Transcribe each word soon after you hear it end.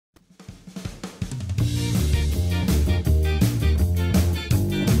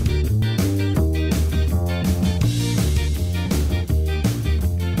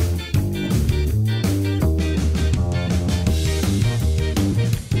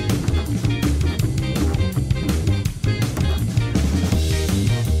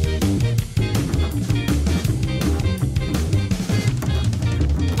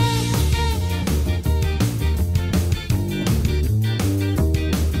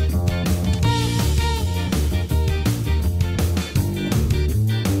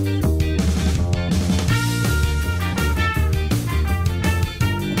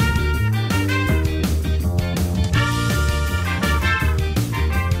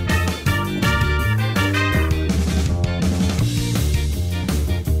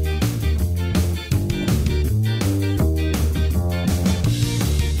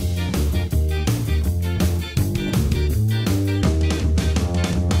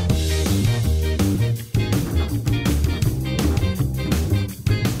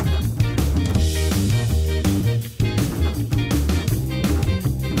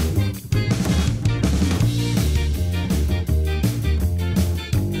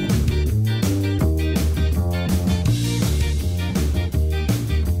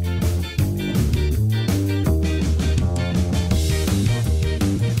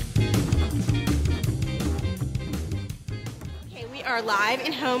are live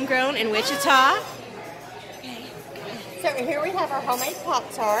in HomeGrown in Wichita. So here we have our homemade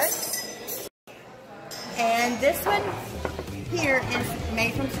Pop-Tarts. And this one here is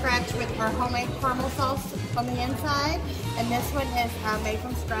made from scratch with our homemade caramel sauce on the inside. And this one is made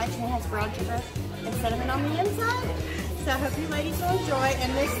from scratch and it has brown sugar and cinnamon on the inside. So I hope you ladies will enjoy.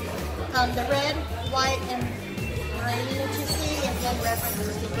 And this, the red, white, and green that you see is in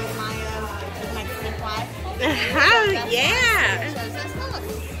reference to good mayo, Mexican flag. Oh, yeah. It shows us love.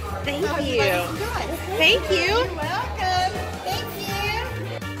 Thank So you. Thank you. You're welcome. Thank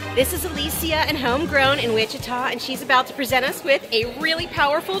you. This is Alicia and HomeGrown in Wichita, and she's about to present us with a really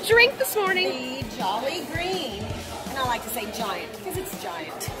powerful drink this morning. The Jolly Green. And I like to say giant because it's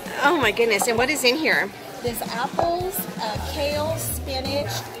giant. Oh my goodness, and what is in here? There's apples, kale,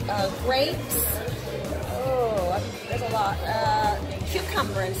 spinach, grapes. Oh, there's a lot.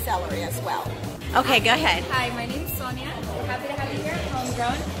 Cucumber and celery as well. Okay, go ahead. Hi, my name's Sonia. We're happy to have you here at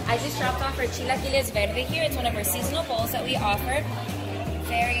HomeGrown. I just dropped off our chilaquiles verde here. It's one of our seasonal bowls that we offer.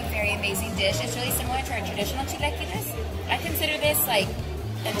 Very, very amazing dish. It's really similar to our traditional chilaquiles. I consider this like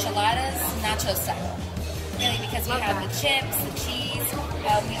enchiladas nacho style. Really, because we have the chips, the cheese.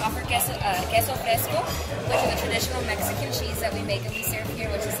 We offer queso fresco, which is a traditional Mexican cheese that we make and we serve here,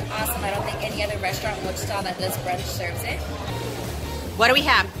 which is awesome. I don't think any other restaurant in Wichita that does brunch serves it. What do we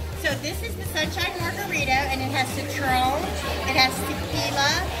have? So this is the Sunshine Margarita, and it has citron, it has tequila,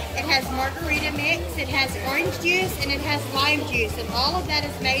 it has margarita mix, it has orange juice, and it has lime juice, and all of that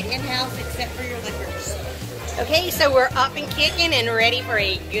is made in-house except for your liquors. Okay, so we're up and kicking and ready for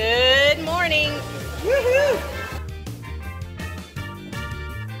a good morning. Woohoo!